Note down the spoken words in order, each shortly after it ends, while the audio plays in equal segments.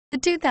The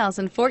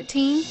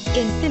 2014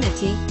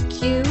 INFINITI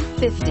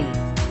Q50.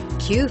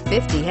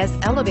 Q50 has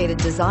elevated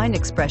design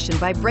expression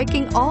by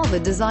breaking all the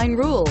design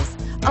rules.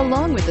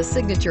 Along with the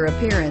signature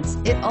appearance,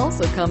 it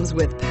also comes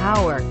with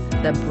power.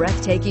 The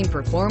breathtaking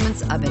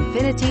performance of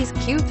INFINITI's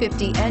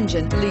Q50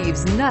 engine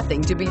leaves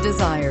nothing to be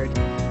desired.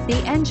 The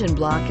engine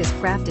block is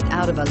crafted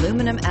out of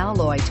aluminum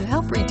alloy to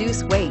help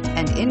reduce weight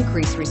and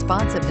increase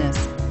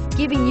responsiveness,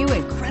 giving you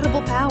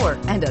incredible power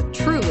and a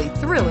truly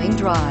thrilling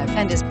drive,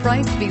 and is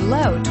priced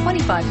below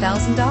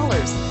 $25,000.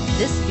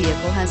 This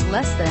vehicle has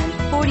less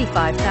than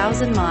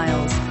 45,000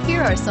 miles.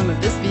 Here are some of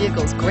this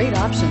vehicle's great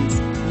options: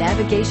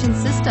 navigation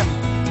system,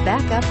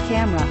 backup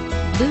camera,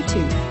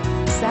 Bluetooth,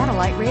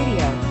 satellite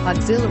radio,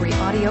 auxiliary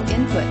audio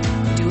input,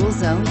 dual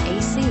zone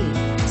AC,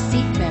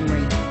 seat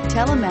memory,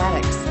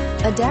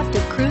 telematics,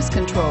 adaptive cruise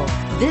control.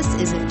 This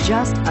isn't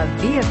just a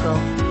vehicle,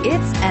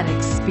 it's an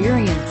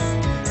experience.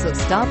 So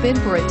stop in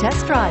for a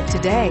test drive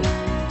today.